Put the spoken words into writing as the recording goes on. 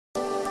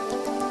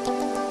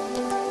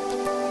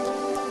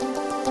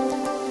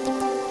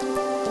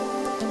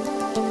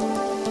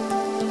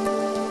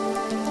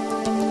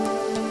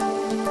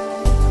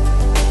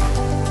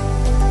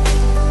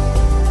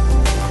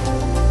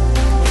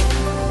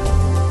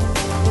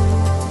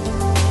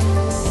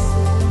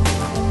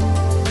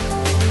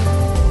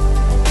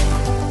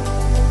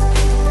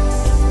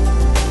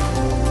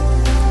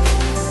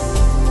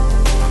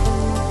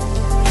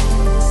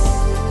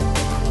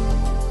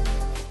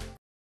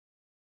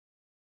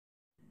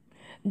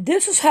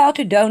This is how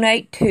to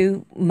donate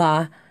to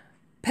my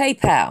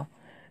PayPal.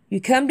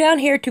 You come down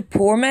here to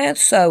Poor Man's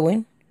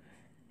Sewing,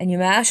 and you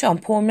mash on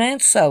Poor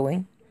Man's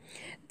Sewing.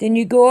 Then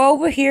you go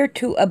over here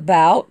to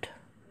About.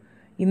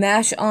 You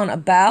mash on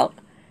About,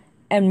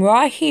 and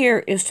right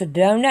here is to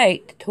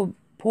donate to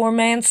Poor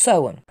Man's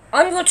Sewing.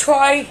 I'm going to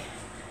try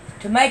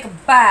to make a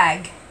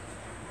bag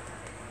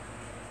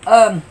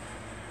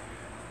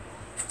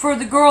for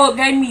the girl that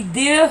gave me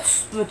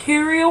this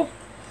material.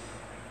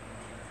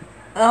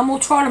 I'm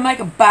going to try to make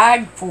a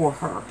bag for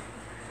her.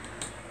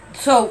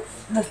 So,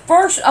 the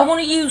first, I want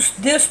to use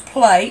this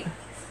plate.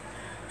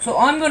 So,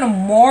 I'm going to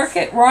mark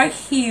it right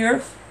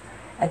here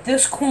at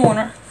this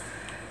corner.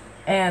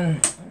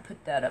 And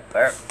put that up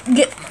there.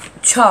 Get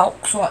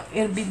chalk so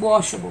it'll be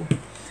washable.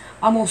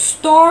 I'm going to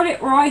start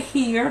it right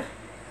here.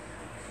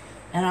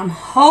 And I'm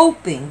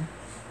hoping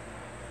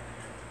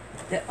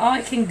that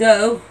I can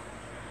go.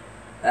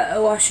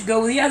 Uh-oh, I should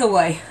go the other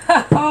way.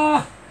 Ha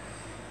ha!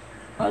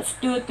 Let's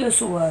do it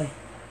this way.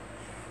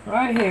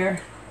 Right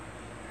here.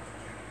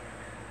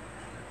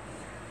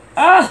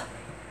 Ah!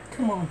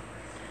 Come on.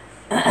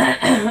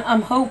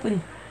 I'm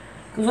hoping.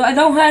 Because I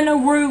don't have no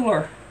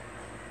ruler.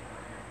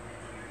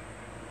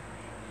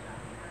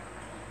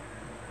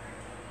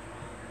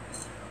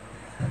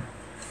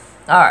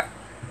 Alright.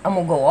 I'm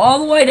going to go all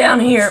the way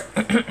down here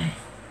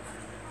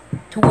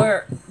to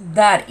where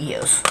that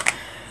is.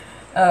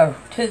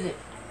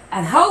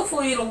 And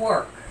hopefully it'll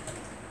work.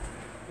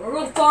 We're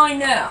going to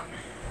find out.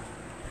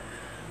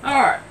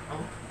 Alright.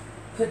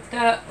 Put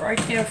that right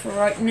there for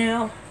right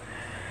now.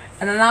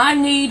 And then I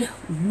need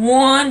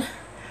one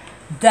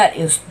that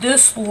is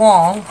this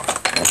long.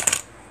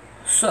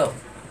 So.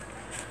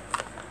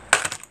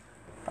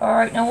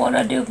 Alright, now what do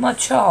I do with my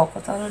chalk? I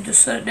thought I'd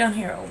just set it down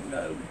here. Oh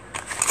no.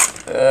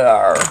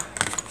 There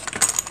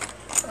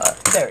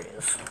it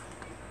is.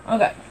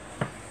 Okay.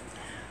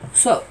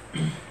 So,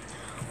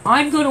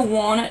 I'm going to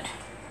want it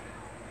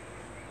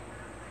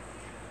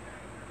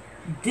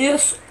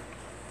this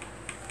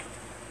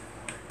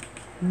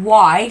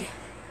wide.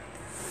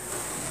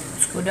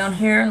 Let's go down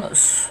here and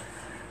let's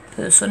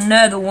put this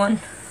another one.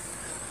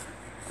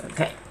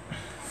 Okay.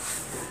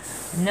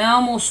 Now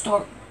I'm going to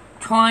start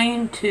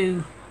trying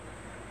to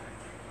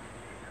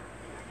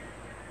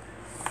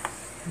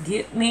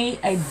get me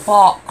a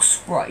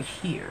box right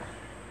here.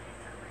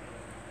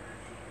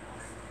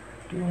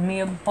 Do me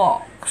a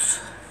box.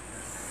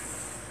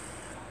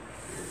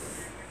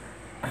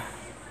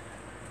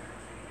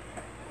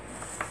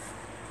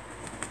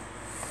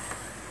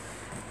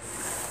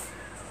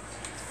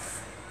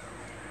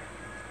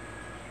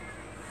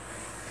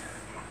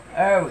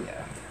 There we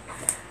go.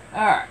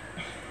 Alright.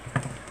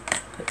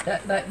 Put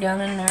that back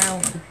down in there. We'll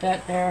put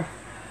that there.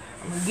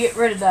 I'm going to get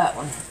rid of that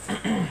one.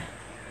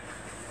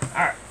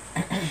 Alright.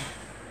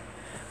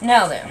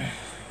 Now then.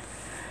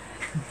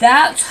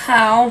 That's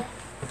how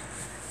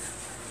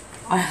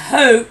I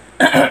hope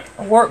it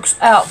works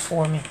out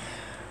for me.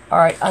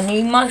 Alright, I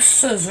need my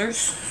scissors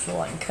so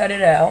I can cut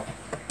it out.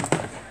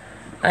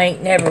 I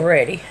ain't never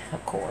ready,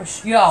 of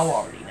course. Y'all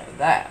already know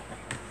that.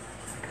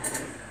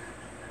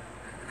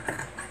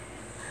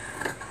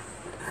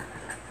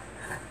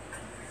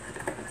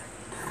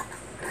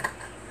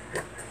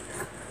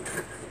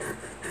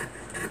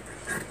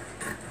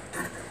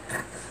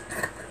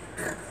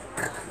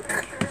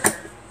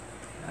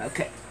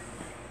 Okay.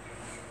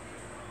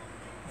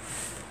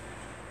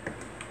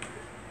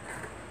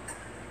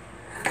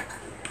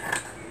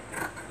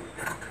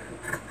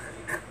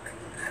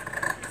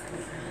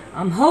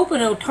 I'm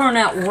hoping it'll turn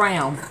out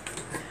round.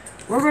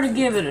 We're going to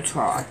give it a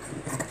try.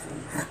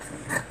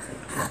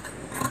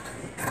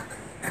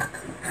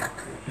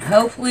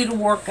 Hopefully it'll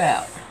work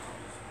out.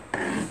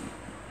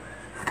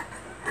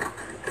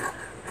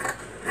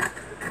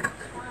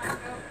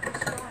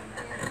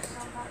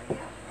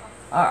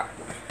 Alright.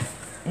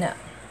 Now,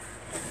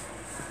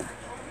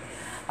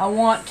 I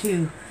want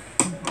to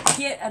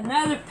get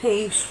another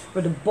piece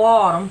for the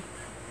bottom,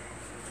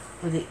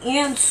 for the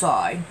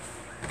inside.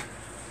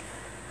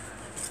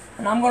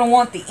 And I'm going to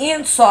want the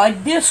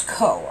inside this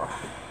color.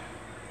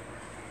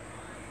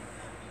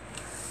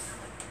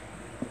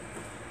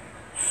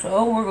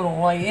 So we're going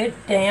to lay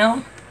it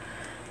down.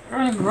 We're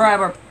going to grab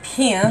our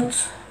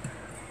pins.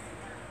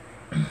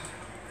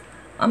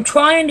 I'm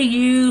trying to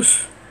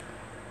use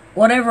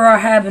whatever I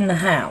have in the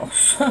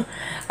house.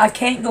 I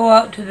can't go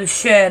out to the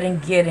shed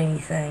and get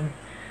anything.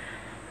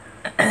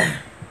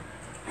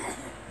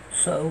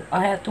 So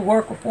I have to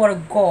work with what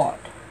I've got.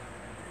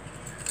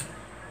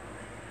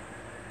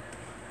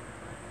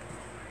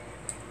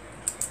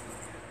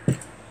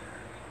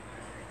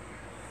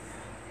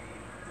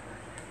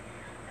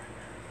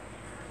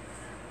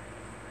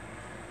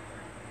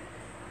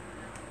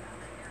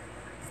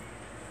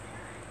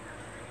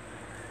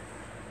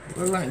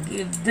 We're going to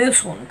give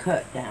this one a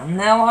cut down.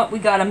 Now we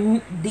got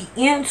the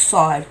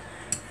inside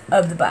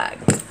of the bag.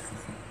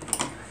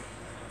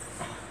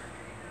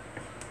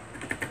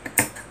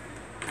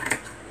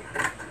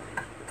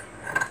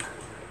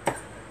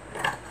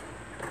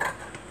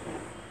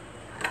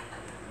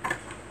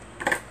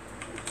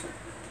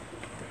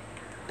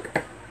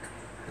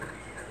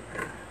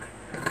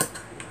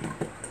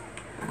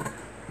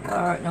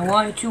 Alright, now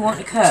why don't you want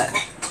to cut?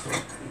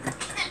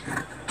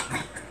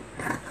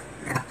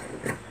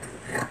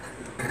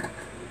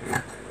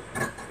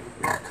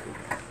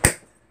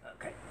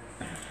 Okay.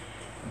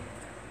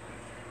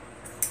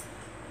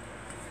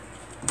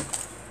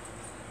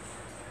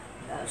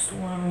 That's the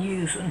one I'm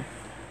using.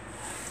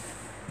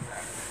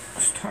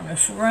 Let's turn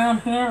this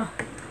around here.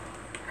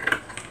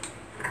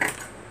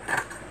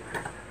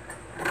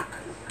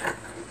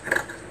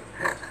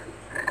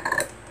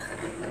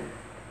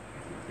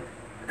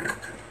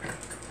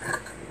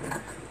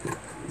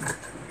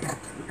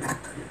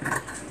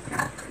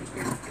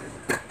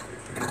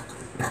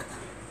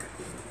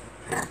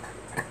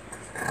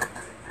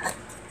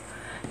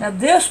 Now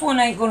this one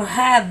ain't going to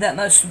have that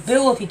much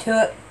stability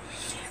to it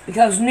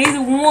because neither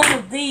one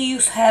of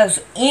these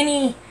has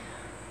any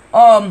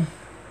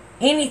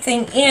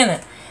anything in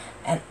it.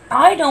 And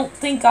I don't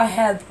think I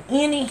have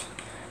any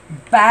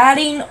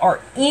batting or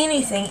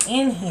anything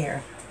in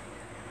here.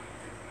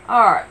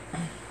 Alright.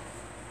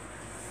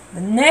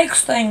 The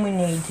next thing we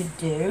need to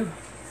do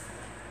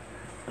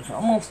is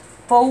I'm going to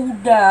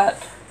fold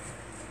that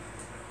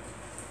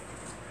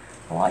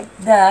like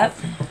that.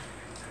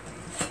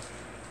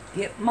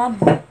 Get my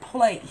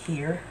plate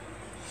here.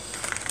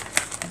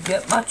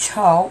 Get my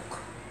chalk.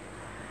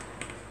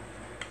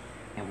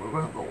 And we're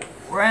going to go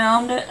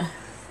around it.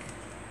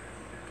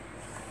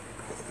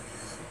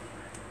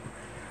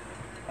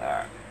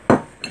 Alright.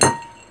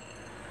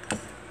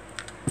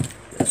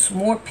 Get some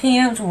more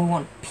pins, and we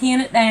want to pin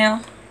it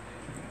down.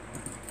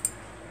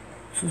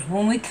 So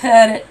when we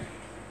cut it,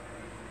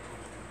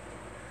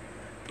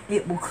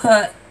 it will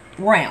cut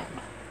round.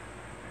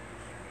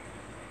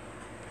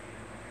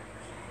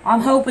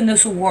 I'm hoping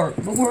this will work,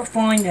 but we'll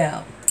find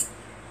out.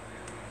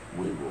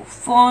 We will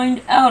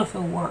find out if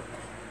it'll work.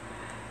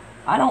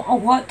 I don't know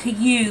what to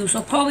use.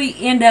 I'll probably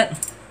end up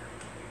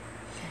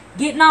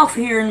getting off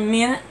here in a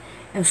minute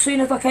and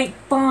seeing if I can't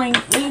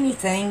find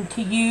anything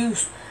to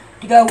use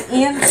to go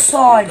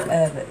inside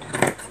of it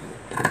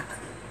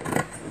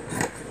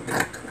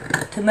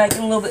to make it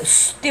a little bit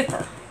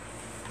stiffer.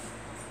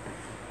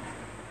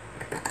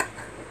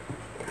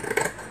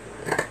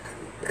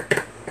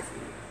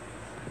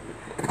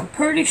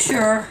 Pretty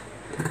sure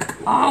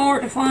I ought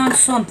to find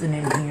something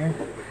in here.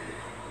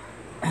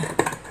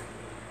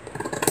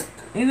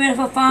 Even if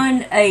I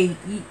find a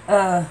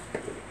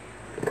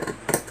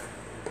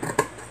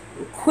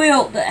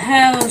quilt that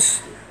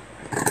has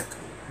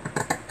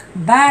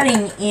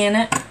batting in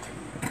it.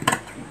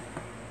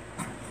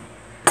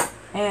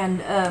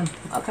 And,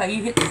 okay,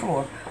 you hit the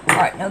floor.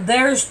 Alright, now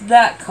there's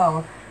that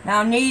color.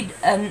 Now I need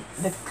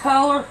the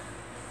color,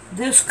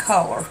 this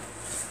color.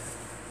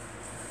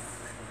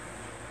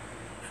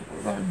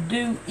 We're going to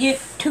do it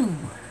too.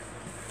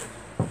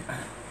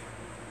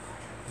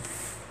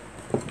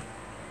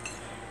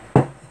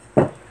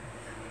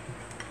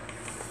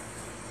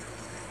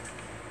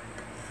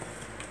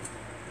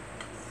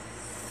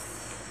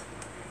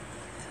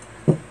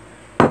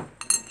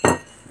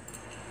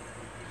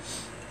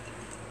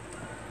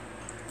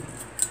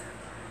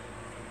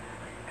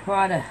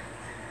 I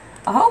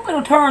hope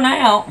it'll turn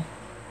out.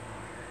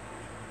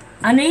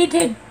 I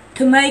needed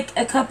to make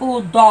a couple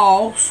of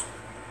dolls.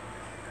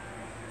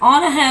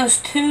 Anna has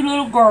two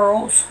little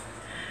girls,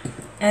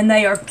 and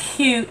they are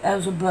cute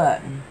as a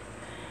button.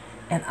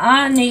 And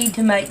I need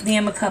to make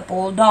them a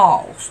couple of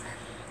dolls.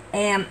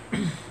 And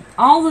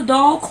all the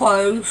doll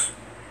clothes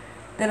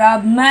that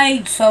I've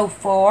made so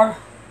far,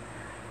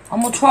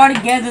 I'm going to try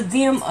to gather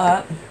them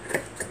up.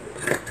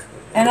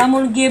 And I'm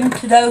going to give them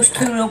to those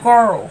two little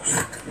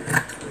girls.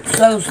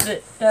 So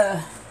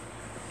that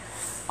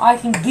I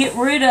can get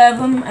rid of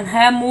them and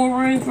have more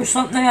room for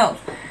something else.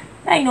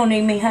 They ain't no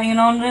need me hanging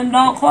on to them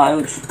doll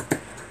clothes.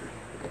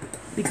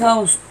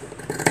 Because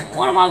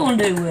what am I going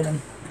to do with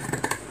them?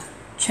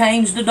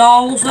 Change the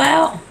dolls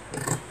out?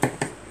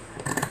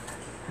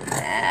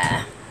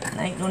 Nah,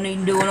 ain't no need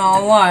in doing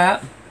all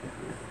that.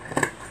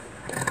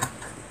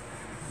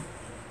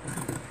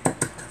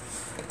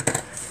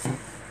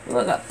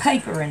 Look, I got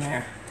paper in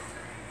there.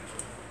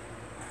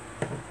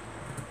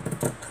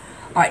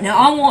 Alright, now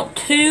I want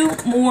two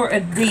more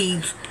of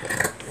these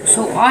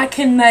so I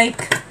can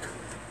make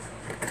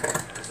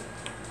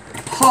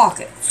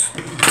pockets.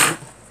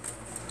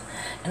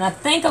 And I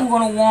think I'm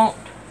going to want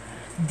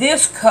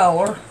this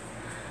color.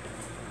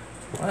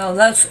 Well,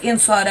 that's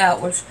inside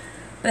outwards.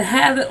 But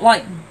have it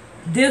like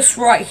this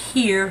right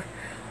here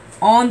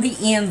on the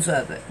ends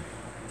of it.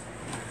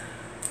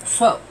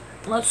 So,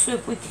 let's see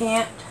if we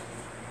can't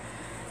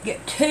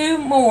get two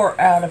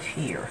more out of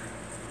here.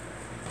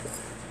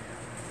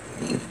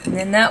 And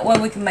then that way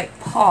we can make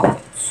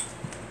pockets.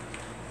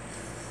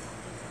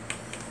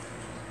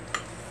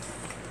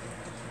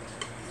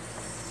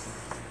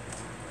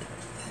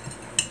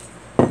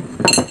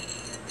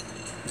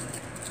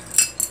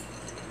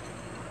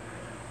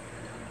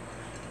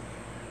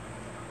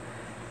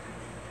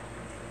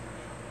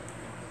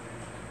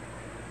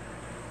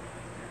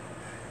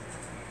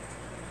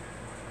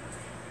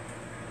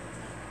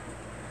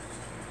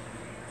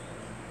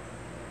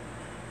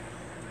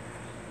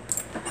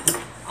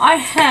 I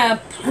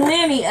have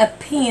plenty of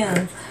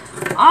pins.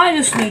 I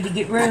just need to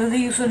get rid of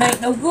these that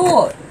ain't no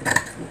good.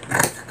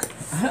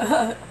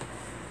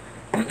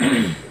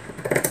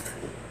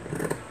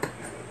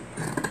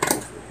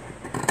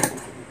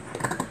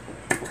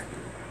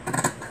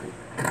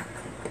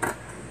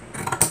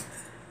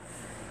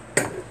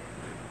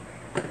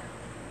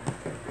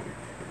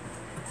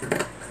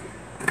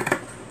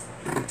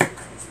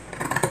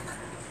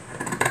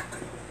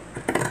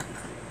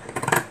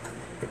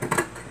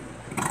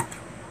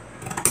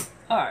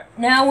 Alright,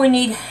 now we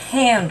need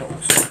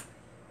handles.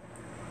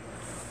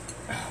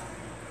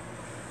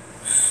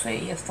 Let's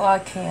see if I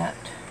can't.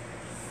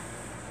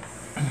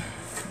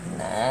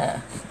 Nah.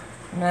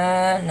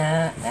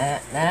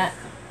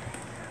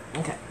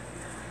 Okay.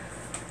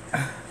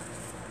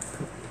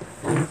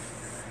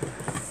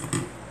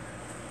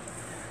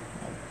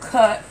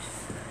 Cut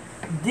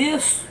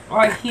this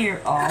right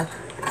here off.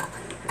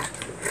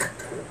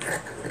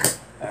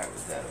 There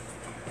we go.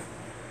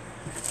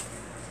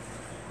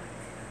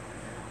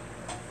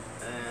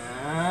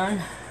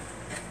 And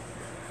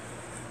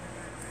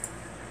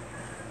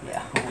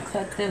yeah, we'll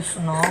cut this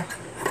one off.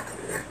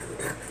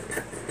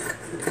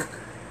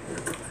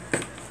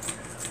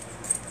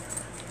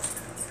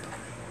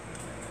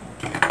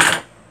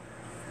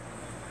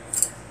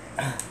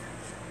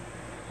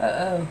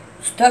 Uh-oh,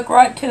 stuck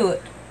right to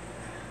it.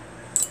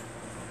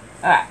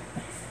 Alright,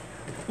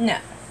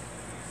 now,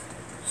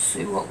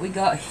 see what we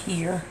got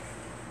here.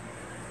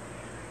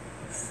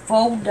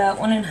 Fold that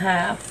one in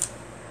half.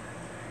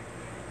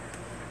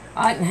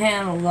 I can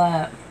handle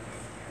that.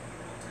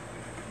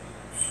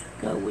 Let's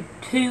go with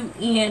 2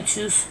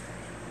 inches.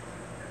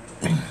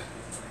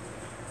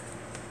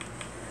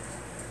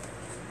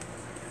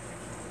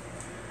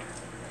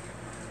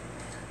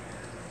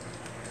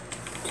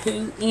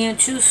 2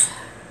 inches.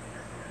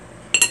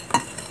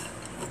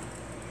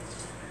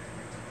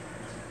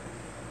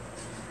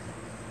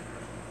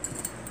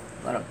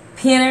 Gotta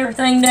pin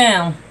everything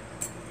down,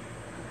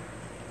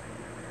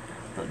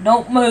 but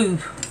don't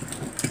move.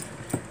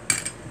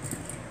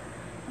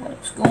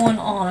 What's going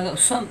on? I got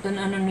something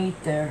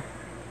underneath there.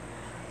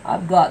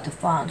 I've got to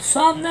find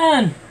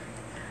something.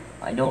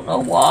 I don't know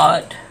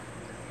what.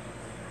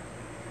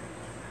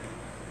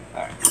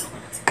 All right.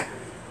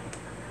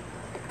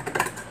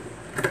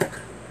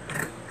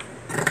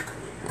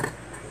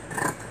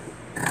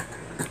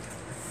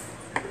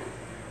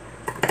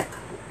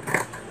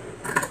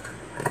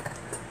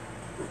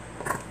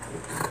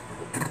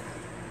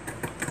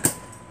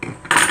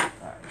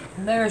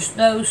 There's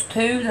those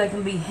two. They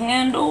can be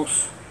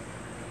handles.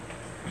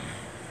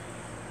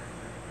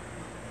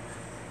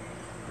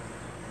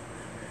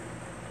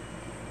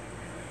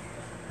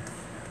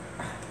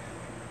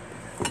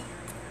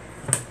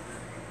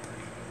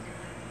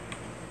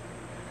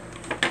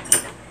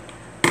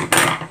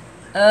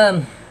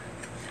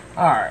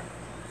 Alright.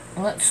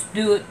 Let's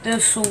do it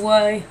this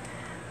way.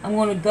 I'm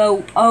going to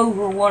go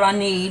over what I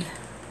need.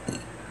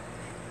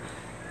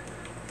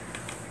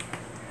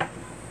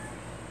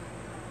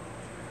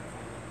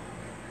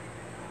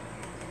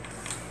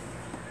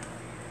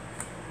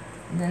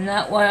 And then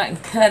that way I can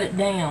cut it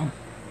down.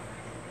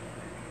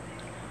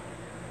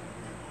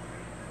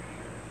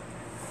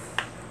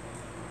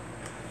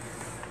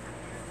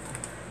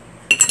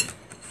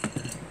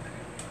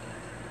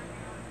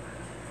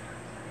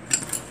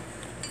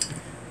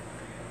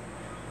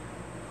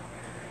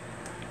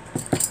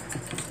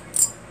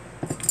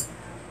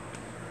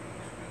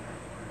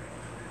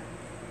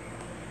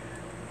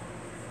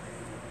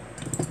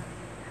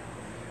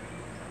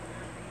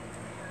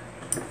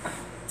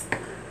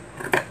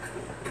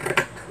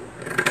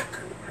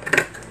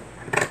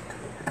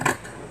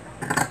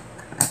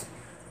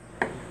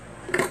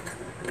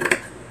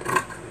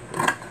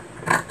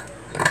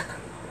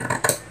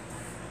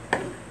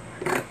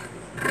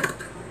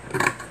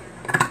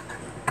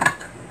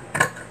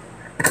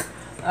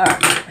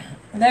 Alright,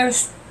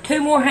 there's 2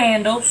 more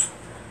handles.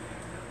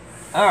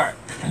 Alright,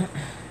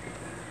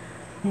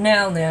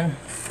 now then,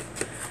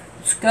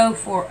 let's go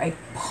for a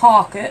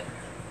pocket.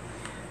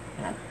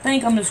 And I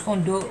think I'm just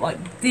going to do it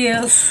like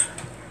this.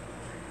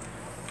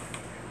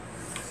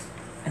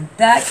 And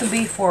that could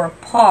be for a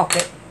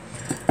pocket.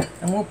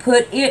 And we'll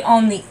put it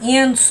on the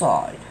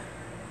inside.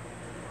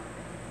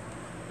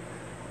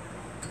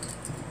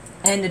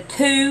 And the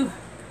 2...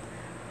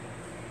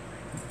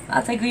 I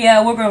think,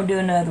 yeah, we're going to do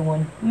another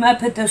one. We might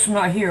put this one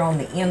right here on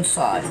the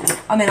inside.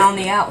 I mean, on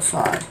the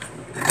outside.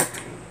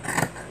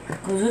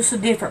 Because this is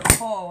a different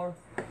color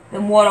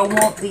than what I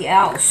want the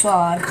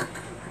outside.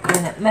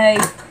 And it may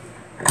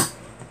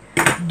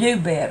do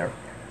better.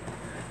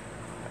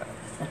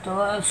 At the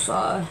left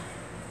side.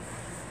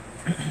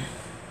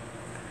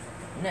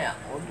 Now,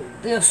 we'll do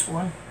this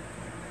one.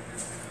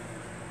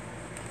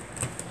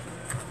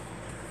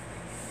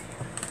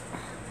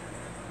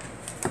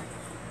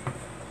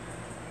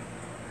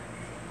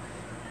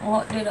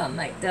 What did I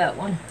make that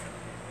one?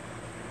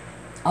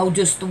 Oh,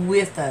 just the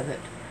width of it.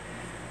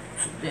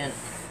 So then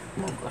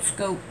we'll just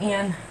go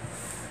in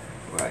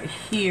right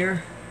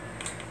here.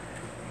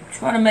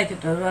 Try to make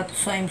it about the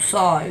same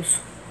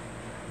size.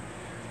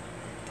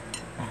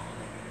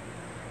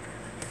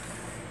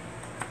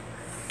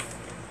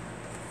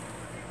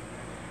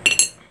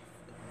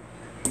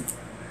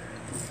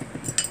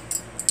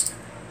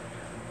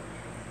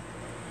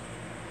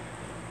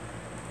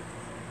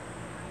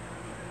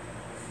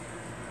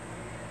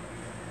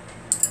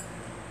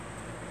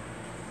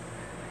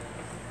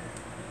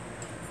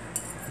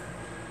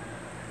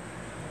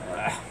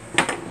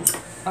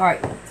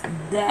 Alright,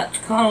 that's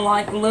kind of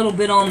like a little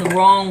bit on the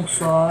wrong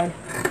side.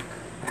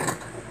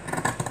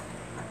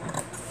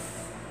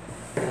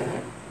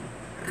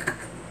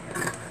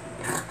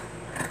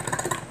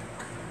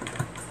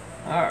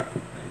 Alright.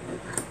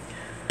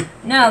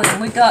 Now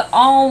then, we got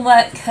all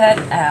that cut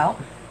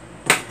out.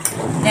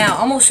 Now,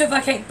 I'm going to see if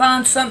I can't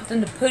find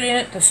something to put in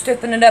it to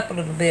stiffen it up a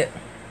little bit.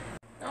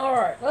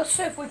 Alright, let's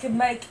see if we can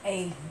make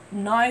a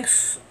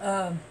nice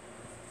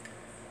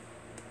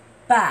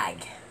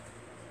bag.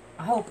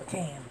 I hope I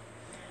can.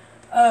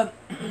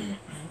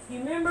 You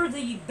remember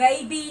the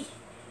baby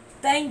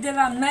thing that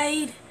I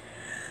made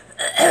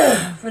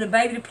for the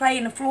baby to play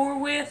in the floor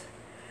with?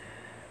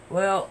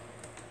 Well,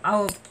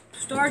 I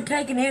started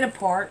taking it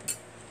apart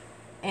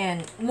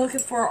and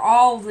looking for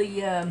all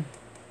the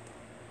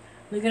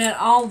looking at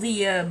all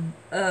the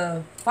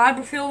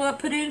fiber fill I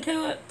put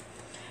into it,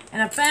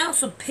 and I found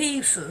some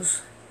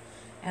pieces,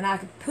 and I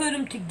could put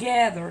them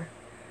together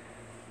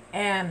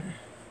and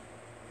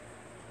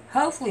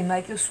hopefully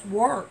make this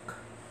work.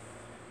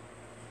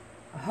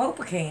 I hope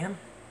I can.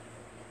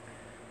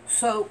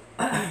 So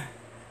what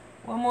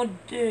I'm going to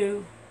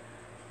do,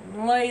 I'm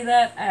going to lay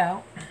that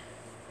out,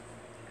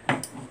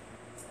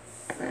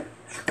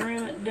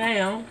 trim it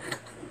down,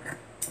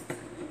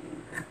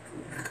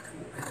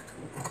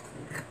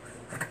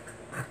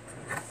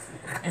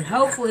 and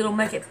hopefully it'll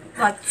make it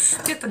like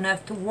stiff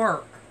enough to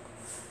work.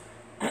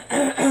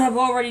 I've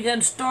already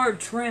done started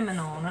trimming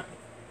on it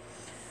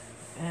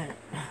and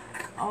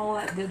all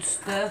that good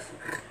stuff,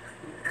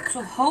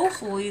 so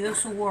hopefully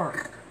this will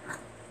work.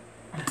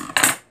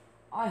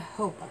 I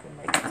hope I can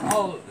make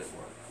all of it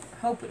work. I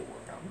hope it'll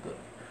work. I'm good.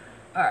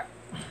 Alright.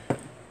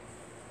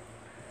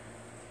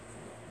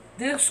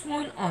 This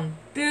one on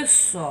this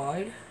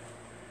side,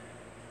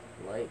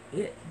 lay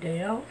it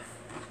down,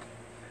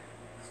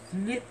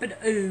 flip it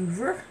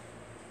over.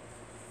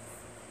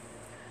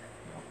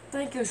 I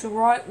think there's a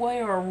right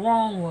way or a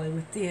wrong way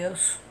with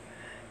this,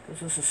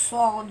 because it's a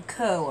solid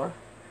color.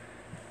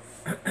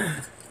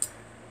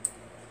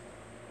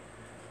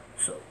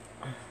 So,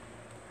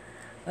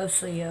 let's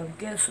see, I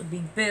guess it'd be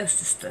best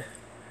just to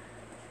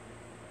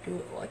do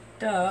it like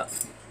that.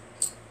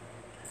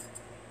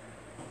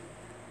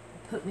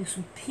 Put me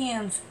some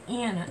pins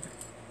in it.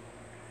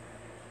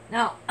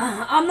 Now,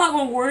 I'm not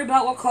going to worry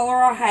about what color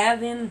I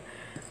have in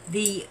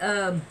the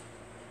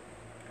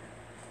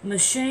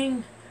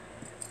machine,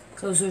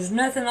 because there's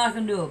nothing I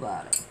can do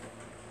about it.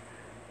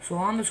 So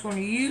I'm just going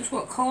to use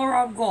what color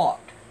I've got.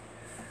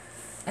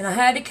 And I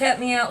had to cut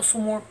me out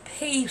some more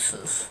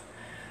pieces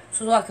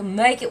so that I can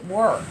make it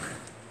work.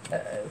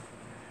 Uh-oh.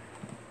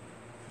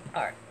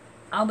 Alright,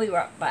 I'll be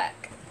right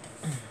back.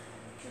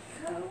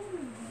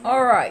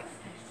 Alright,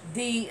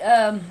 the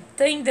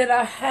thing that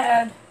I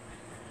had,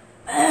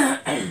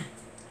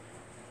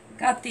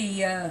 got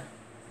the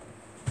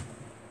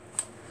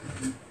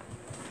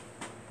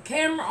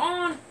camera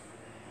on,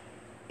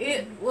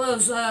 it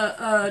was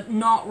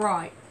not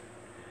right.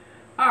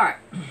 Alright,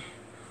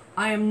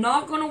 I am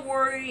not going to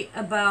worry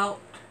about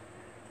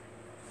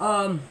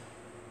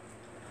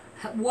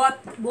what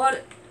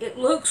it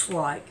looks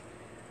like,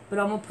 but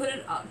I'm going to put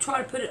it,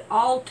 try to put it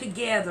all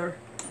together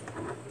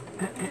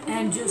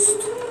and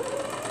just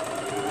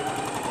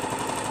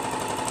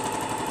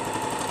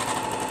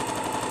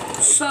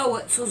sew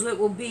it so that it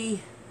will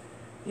be,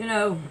 you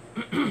know,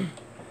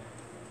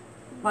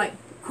 like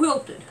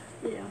quilted.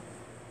 Yeah.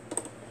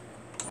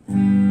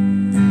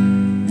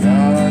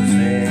 God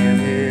sent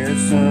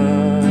His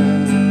Son.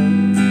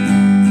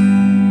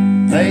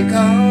 They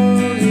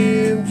called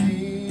Him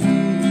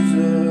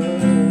Jesus.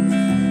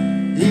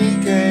 He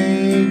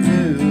came to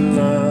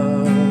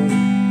love,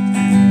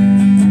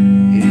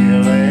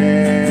 heal,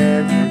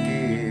 and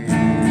forgive.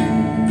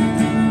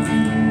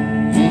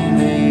 He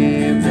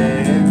lived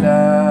and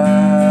died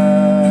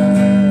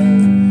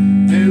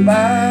to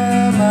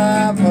buy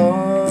my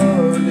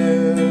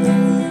pardon.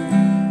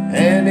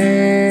 An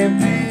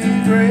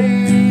empty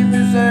grave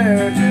is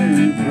there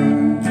to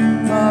prove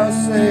my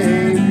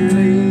Savior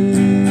lives.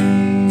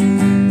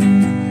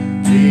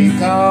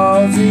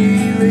 Because He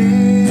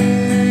lives,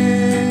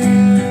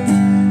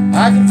 I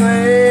can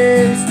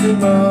face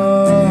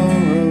tomorrow.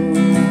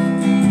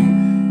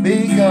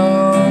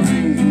 Because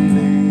He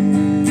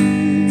lives,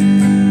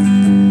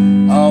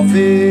 all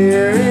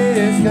fear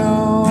is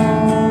gone.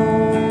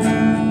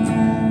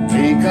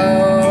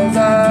 Because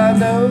I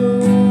know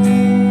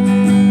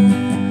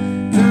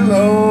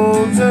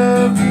holds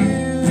a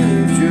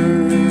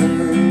future,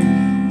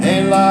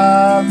 and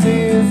life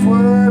is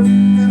worth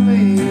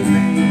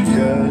believing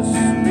just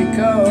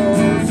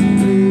because He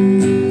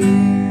lives.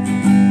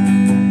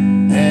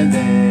 And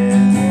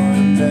then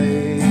one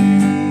day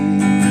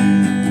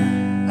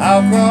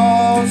I'll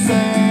cross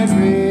that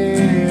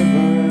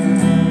river,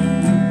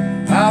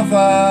 I'll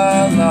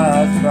find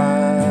life's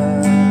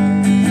fine.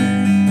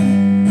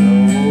 The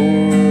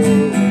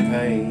world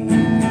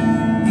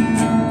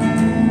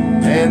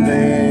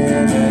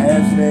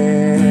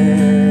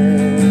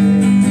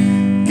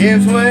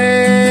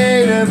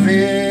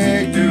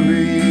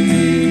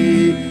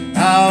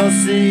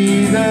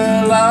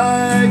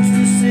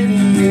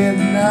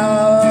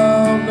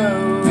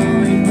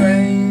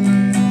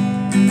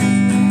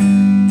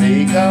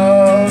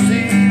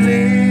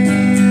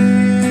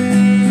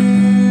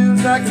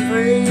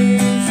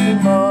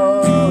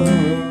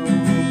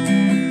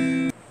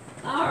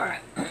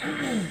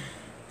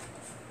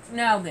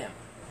Now then,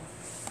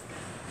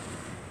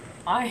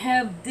 I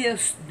have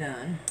this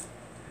done.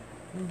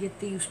 Let me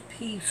get these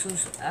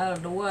pieces out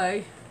of the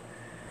way.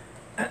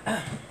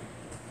 Let's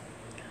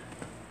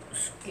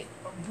get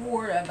the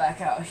board back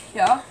out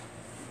here.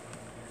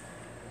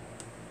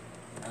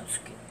 Let's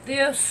get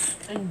this,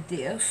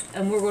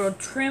 and we're going to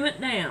trim it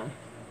down.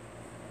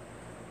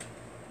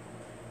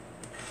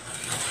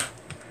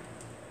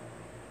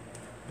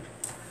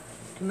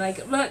 To make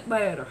it look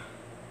better.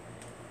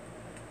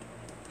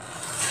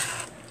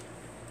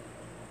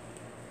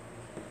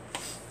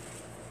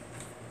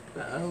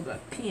 Uh-oh,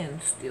 got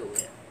pins still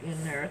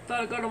in there. I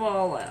thought I got them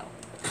all out.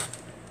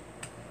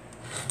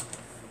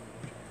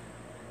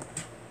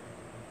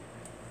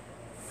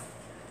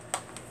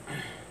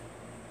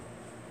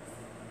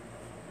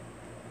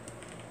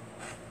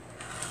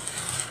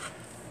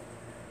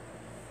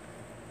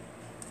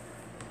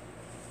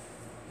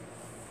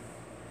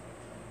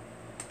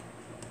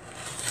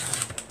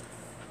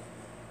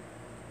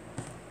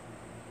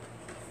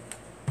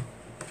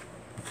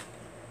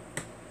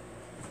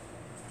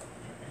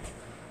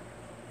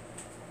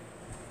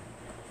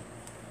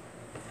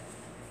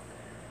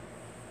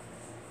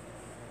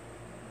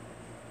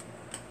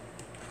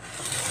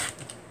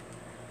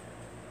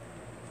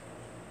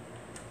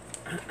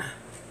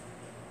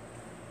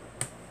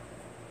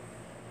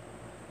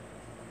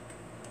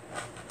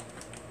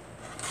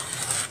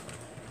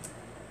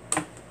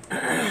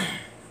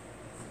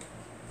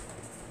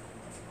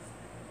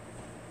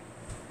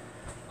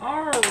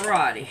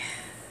 Alrighty.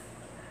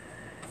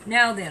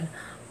 Now then,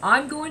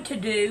 I'm going to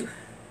do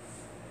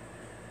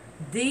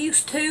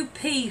these two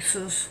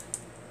pieces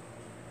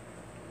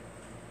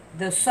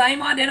the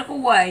same identical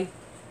way,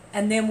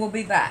 and then we'll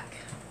be back.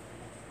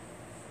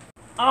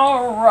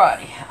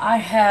 Alrighty, I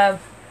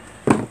have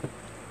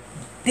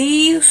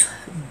these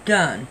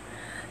done.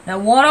 Now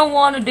what I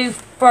want to do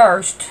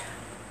first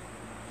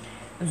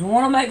is I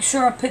want to make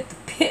sure I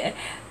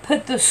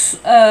put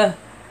the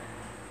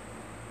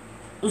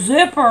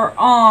zipper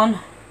on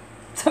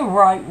the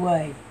right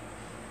way.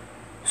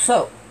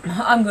 So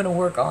I'm going to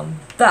work on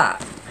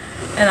that.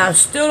 And I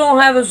still don't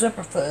have a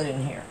zipper foot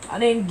in here. I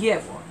didn't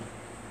get one.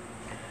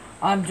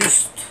 I'm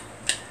just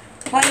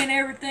playing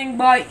everything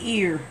by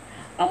ear.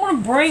 I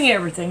want to bring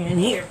everything in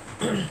here.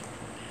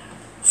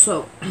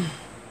 So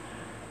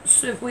let's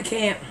see if we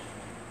can't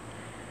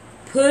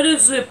put a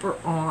zipper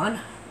on.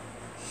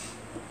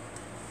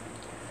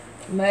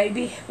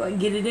 Maybe if I can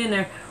get it in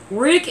there.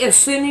 Rick is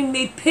sending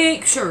me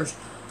pictures.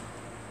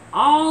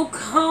 All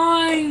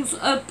kinds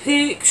of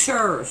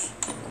pictures.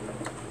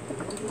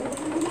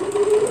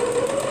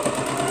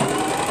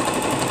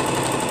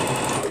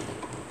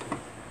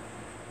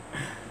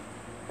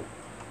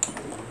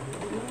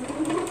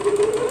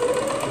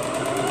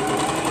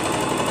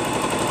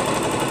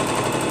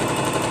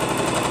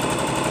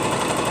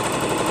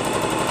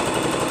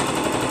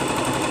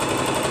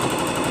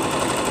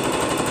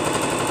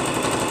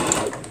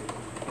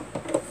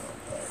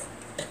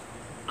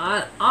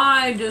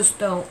 I just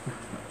don't.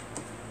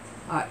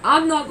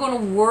 I'm not going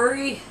to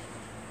worry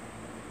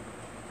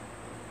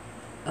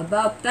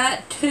about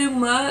that too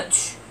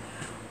much.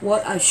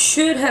 What I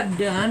should have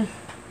done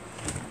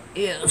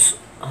is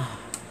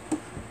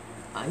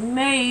I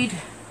made,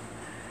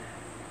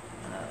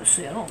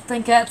 see, I don't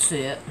think that's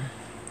it.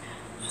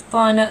 Let's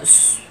find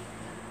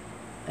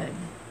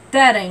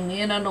that ain't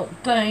it, I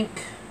don't think.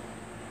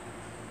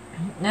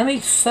 Let me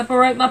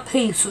separate my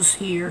pieces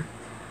here.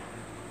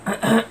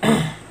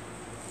 I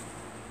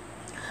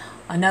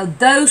know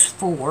those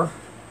four.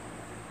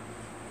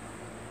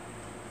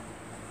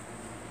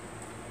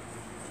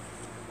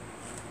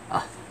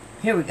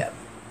 Here we go.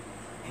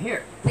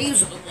 Here,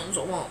 these are the ones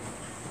I want.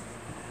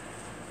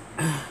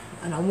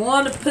 And I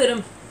want to put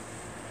them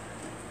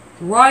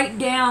right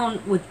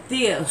down with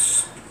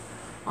this,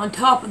 on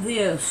top of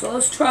this. So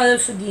let's try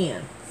this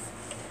again.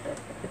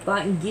 If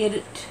I can get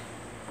it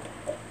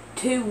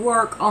to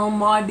work on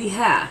my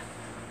behalf.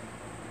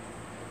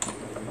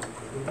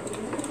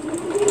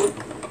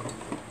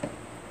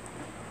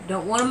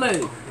 Don't want to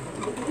move.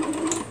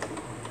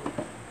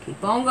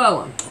 Keep on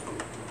going.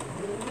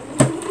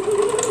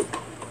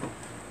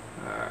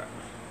 Alright.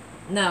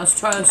 Now let's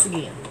try this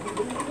again.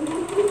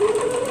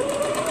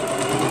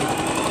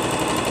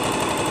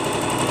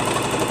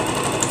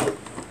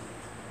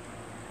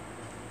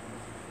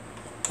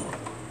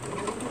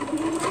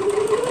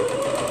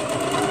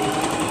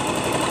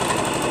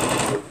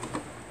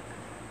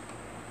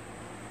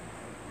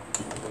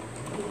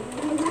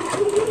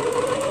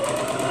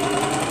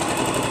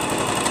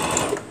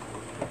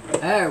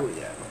 There we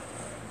go.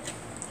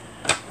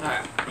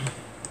 Alright.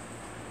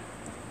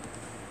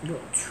 We'll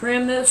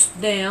trim this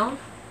down.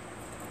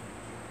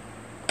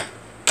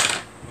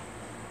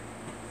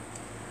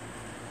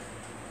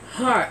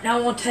 Alright, now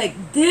I'm going to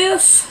take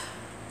this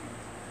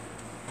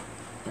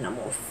and I'm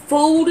going to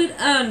fold it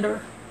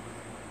under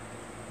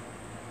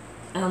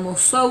and I'm going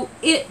to sew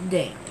it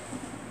down.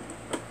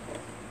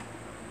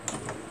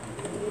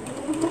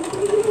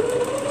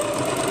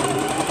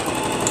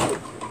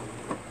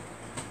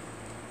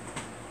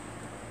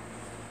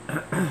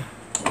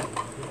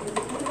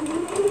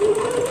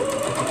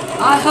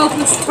 I hope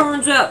this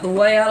turns out the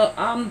way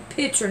I'm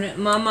picturing it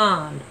in my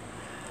mind.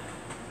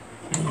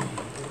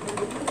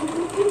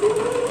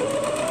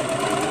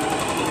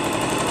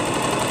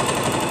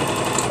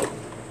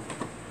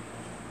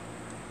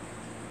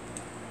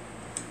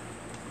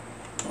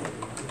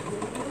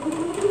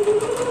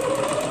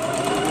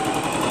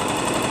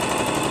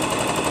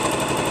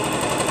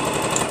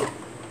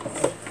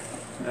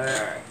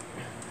 Alright.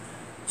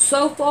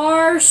 So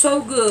far,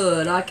 so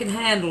good. I can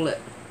handle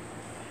it.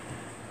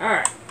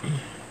 Alright.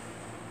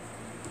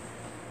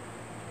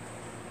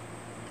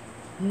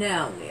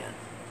 Now then.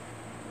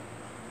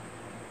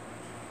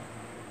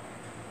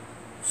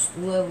 Just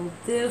level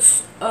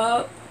this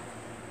up.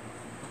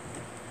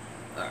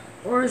 Alright,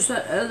 where's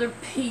that other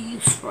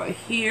piece? Right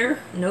here.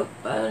 Nope,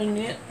 that ain't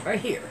it. Right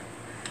here.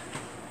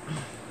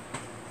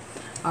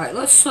 Alright,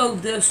 let's sew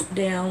this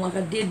down like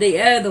I did the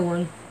other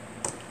one.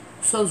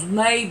 So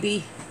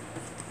maybe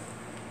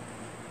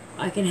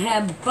I can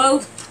have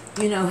both,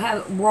 you know, have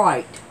it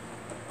right.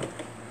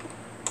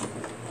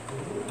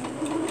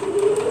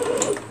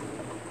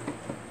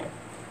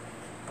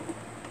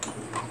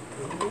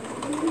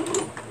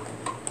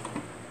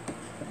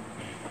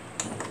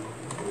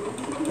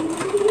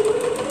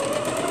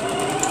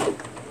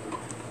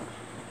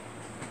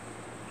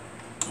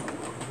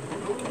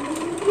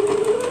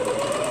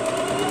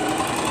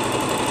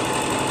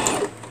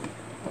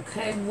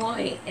 Okay,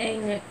 why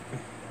ain't it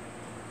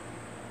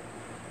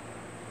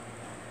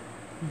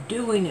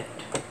doing it?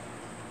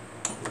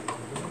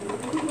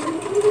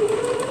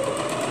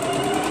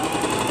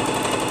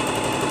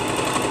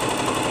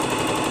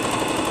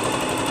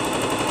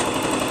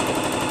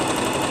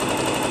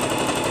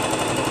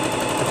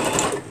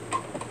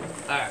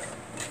 Alright.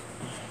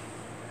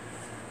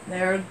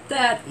 There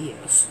that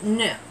is.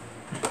 Now,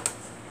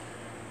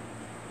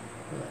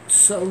 let's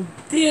sew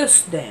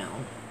this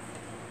down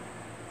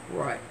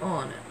right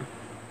on it.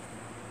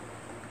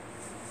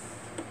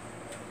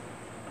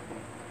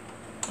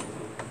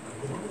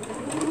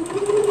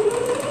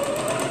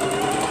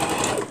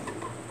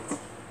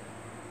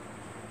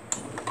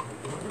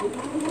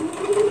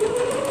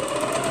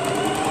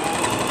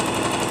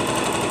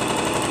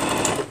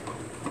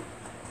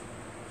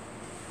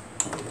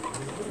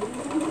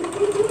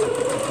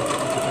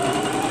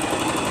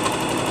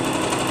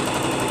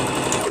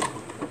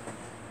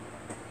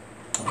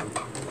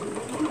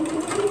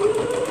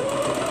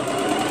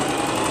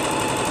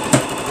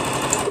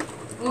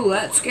 Ooh,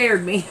 that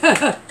scared me.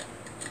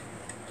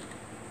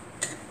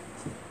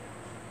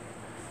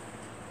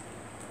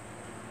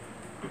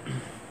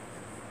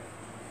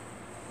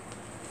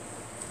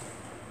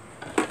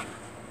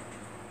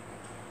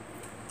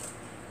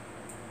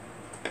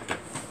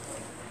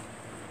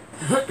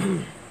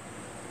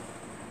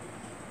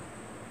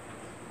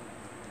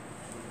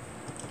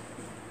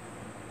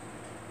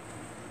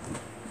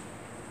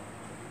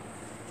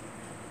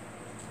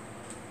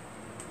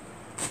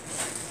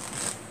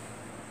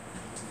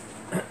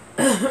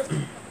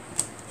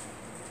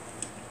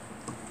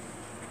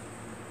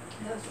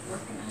 How's it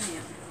working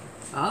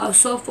out?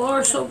 So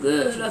far so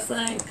good, I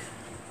think.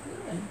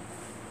 Good.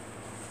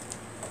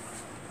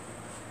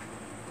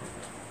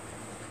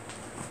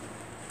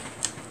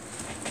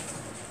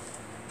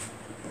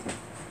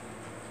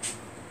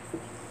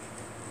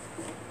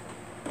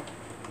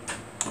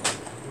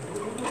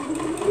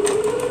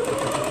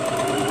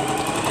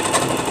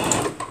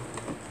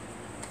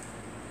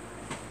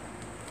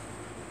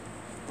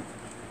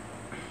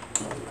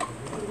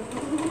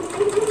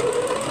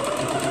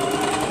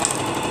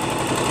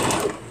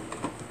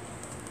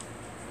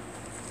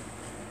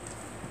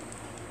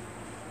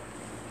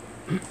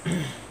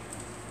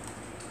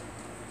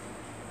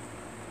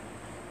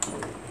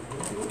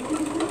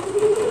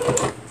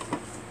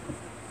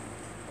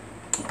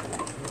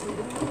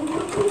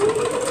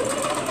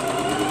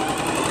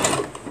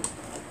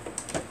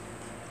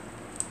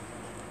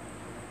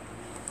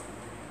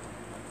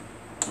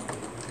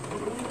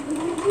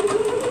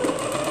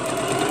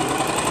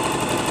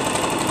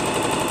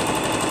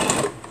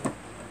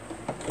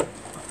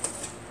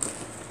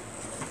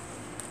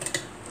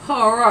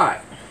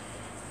 Alright.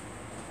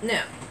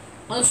 Now,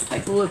 let's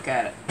take a look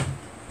at it.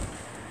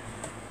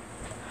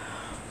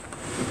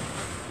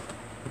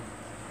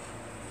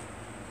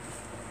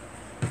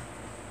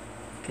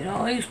 Get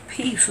all these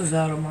pieces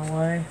out of my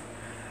way.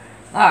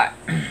 Alright.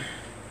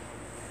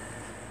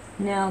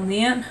 Now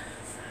then,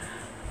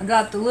 I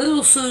got the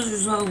little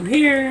scissors over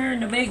here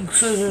and the big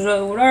scissors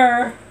over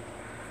there.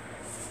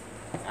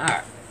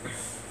 Alright.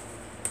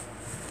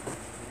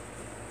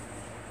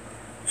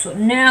 So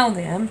now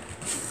then,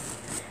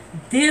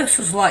 this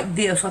is like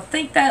this. I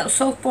think that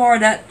so far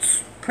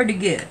that's pretty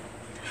good.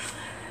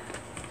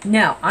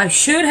 Now, I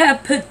should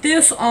have put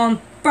this on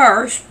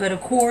first, but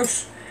of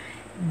course,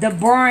 the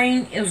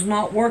brain is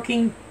not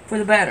working for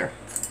the better.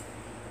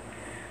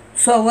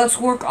 So let's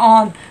work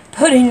on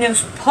putting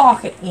this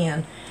pocket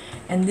in.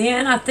 And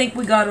then I think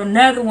we got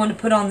another one to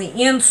put on the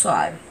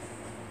inside.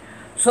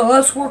 So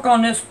let's work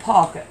on this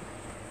pocket.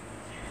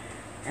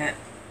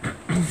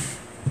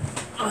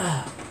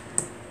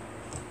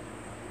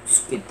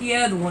 get the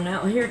other one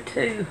out here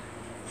too.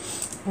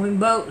 We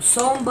both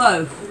sew them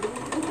both.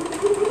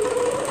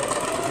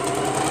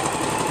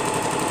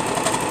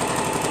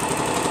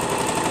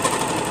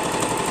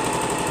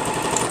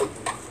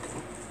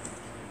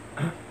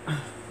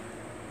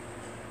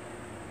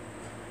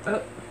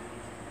 Oh.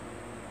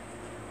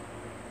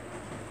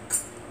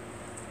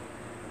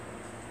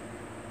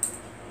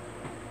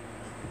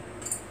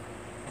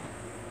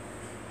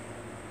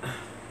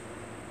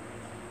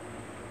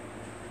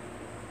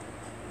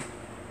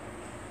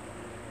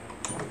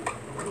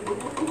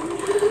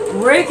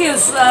 Rick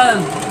is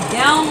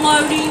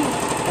downloading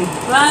a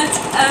bunch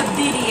of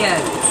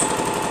videos.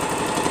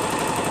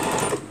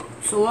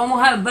 So I'm going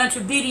to have a bunch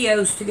of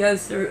videos to go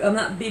through.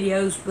 Not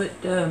videos, but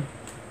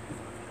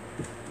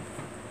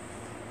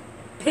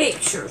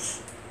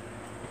pictures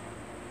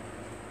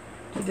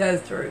to go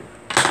through.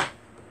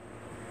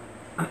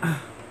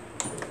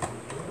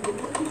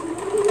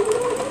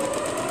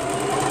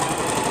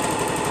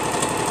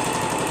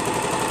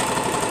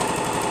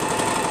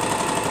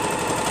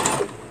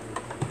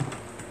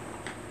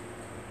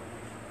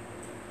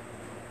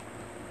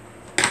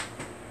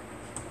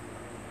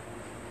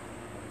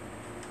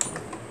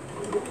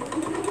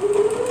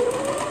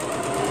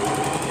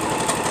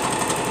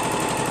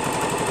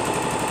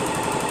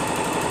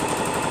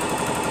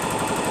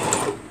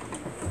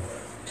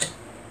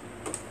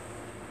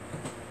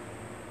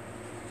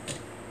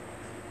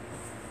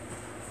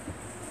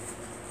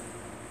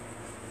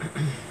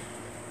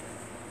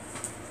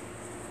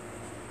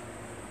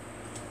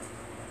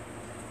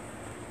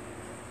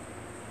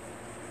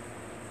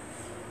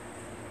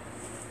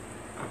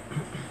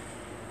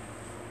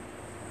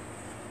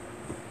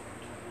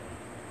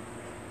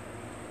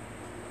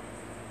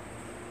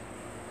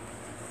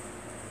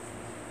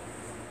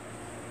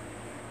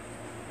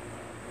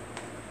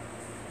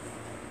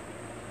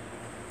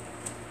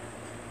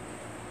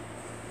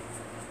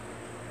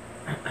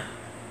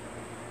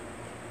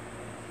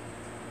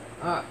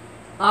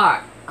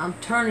 Alright, I'm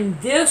turning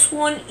this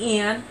one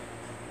in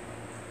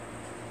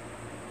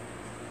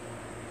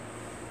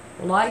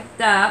like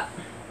that,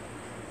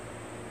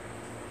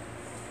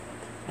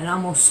 and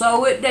I'm going to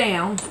sew it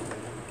down.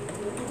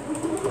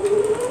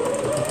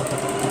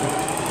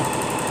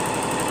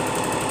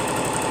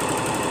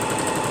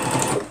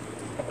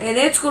 And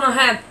it's going to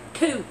have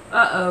two.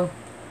 Uh-oh.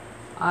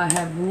 I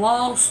have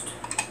lost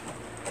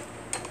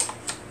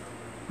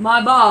my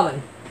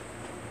bobbin.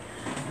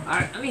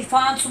 Alright, let me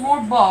find some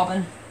more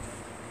bobbin.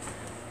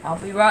 I'll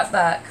be right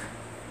back.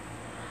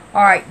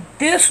 Alright,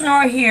 this one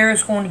right here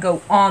is going to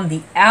go on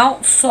the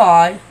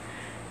outside.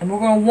 And we're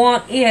going to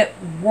want it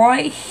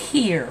right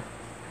here.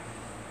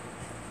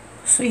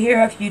 See here,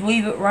 after you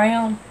leave it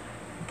round,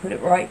 put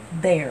it right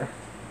there.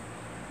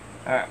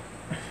 Alright.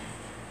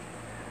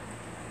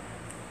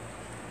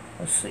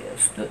 Let's see,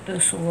 let's put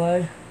this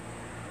away.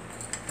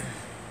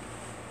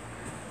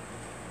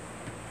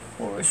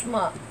 Where's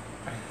my...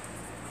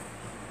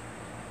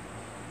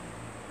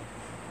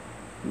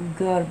 We've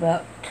got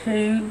about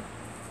two.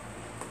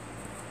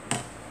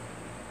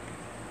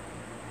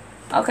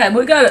 Okay,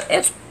 we got it.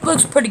 It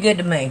looks pretty good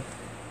to me.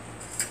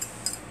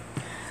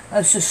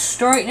 Let's just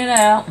straighten it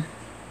out.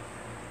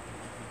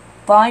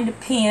 Find a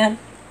pin.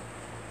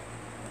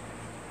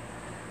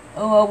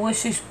 Oh, I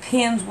wish these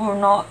pins were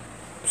not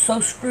so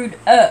screwed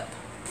up.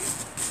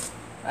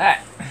 Alright.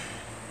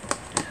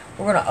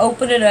 We're going to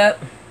open it up.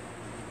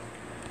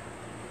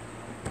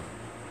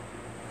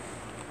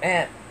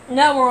 And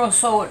now we're going to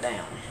sew it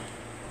down.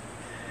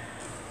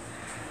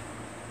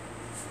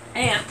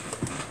 And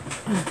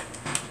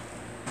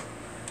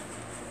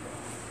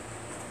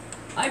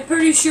I'm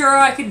pretty sure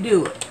I could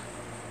do it.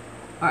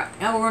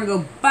 Alright, now we're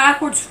going to go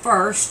backwards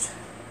first.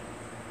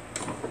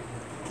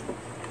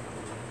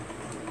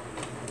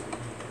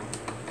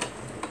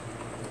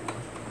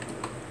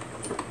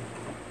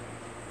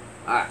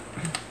 Alright.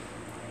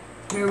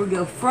 Here we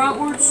go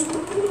frontwards.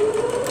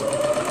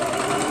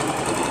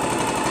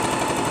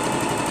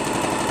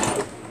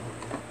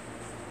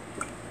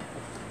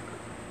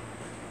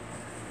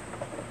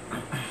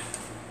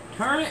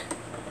 Turn it.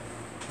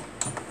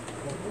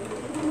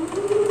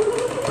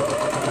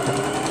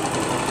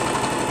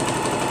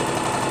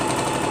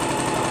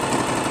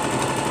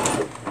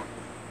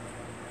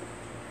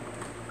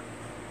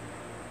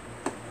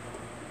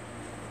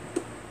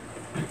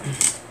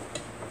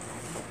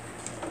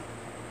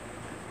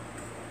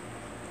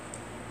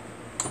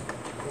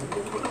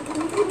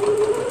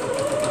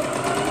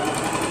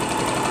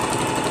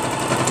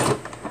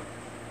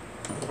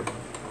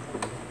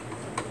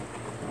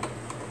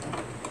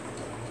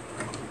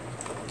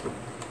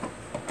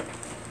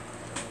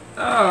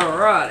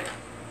 Alrighty.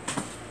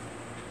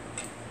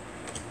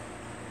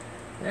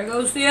 There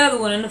goes the other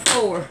one in the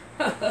floor.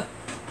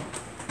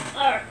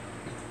 Alright.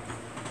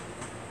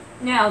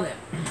 Now then,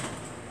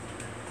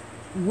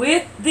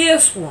 with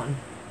this one,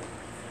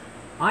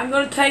 I'm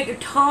going to take the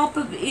top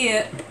of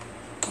it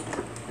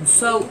and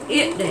sew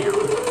it down.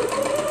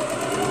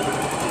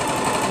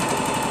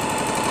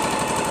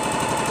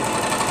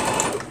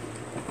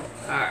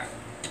 Alright.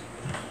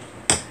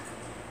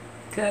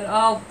 Cut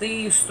off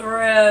these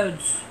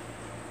threads.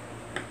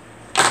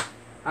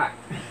 Alright.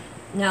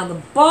 Now the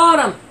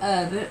bottom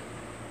of it,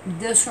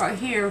 this right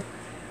here,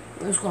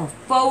 we're just going to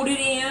fold it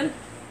in.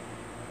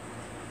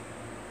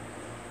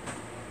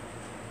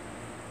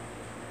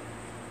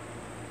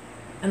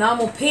 And I'm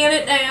going to pin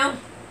it down.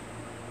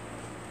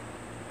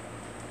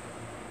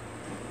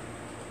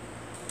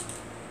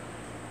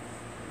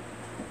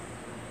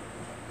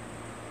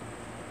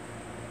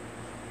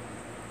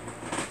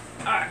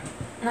 Alright,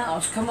 now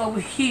let's come over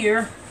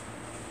here.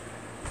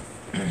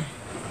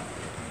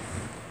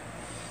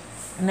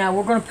 Now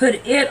we're going to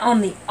put it on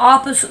the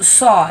opposite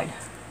side.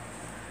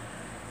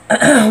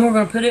 We're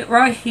going to put it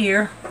right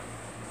here.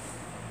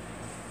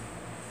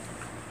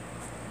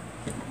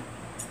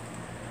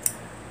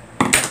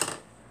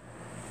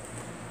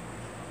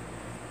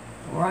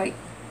 Right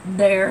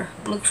there.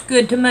 Looks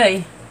good to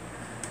me.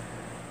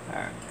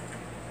 Alright.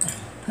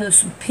 Put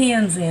some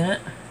pins in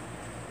it.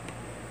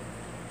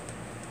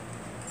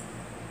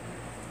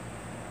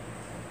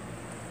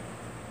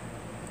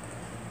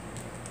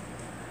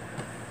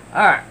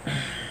 Alright.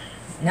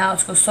 Now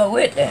let's go sew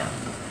it down.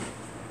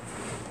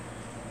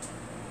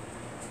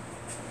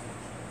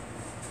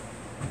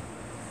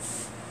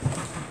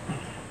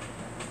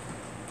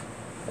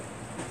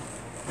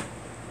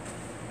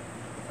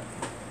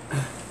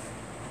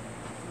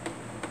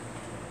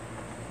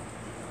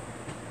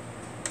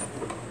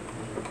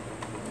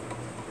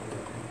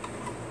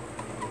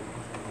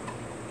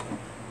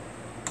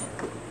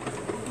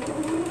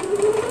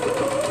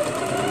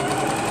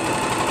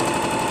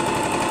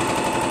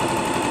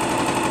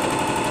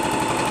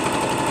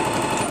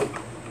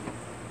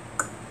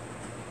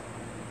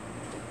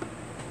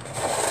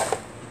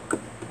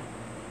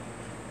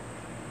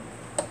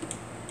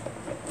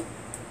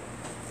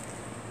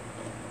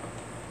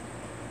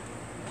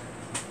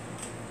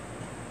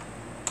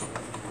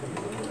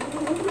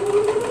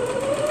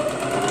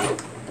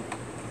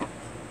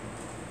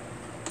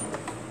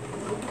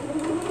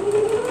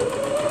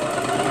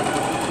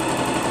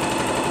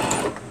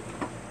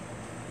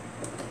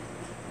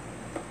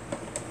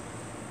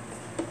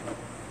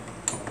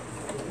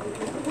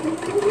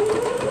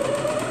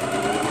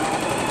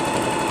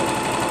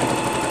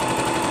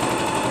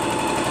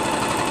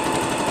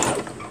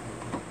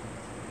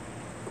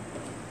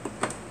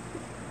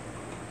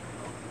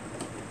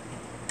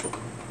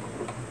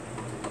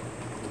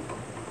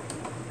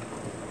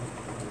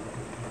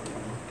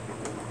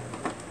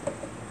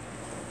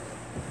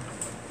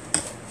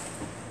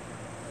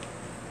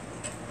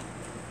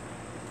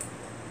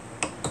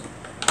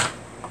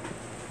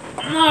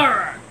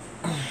 Alright.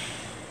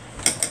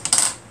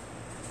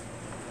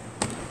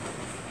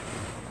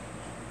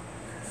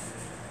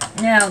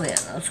 Now then,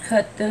 let's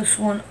cut this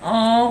one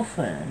off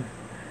and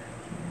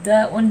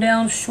that one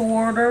down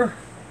shorter.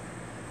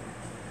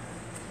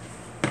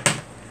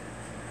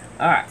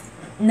 Alright.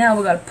 Now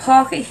we got a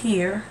pocket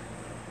here.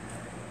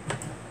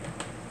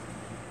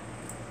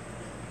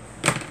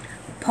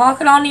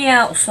 Pocket on the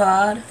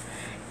outside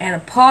and a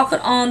pocket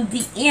on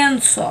the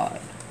inside.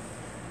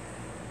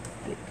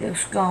 Get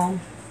this going.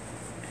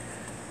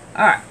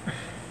 Alright.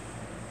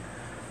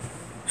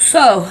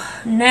 So,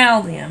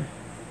 now then.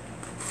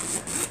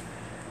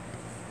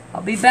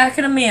 I'll be back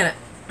in a minute.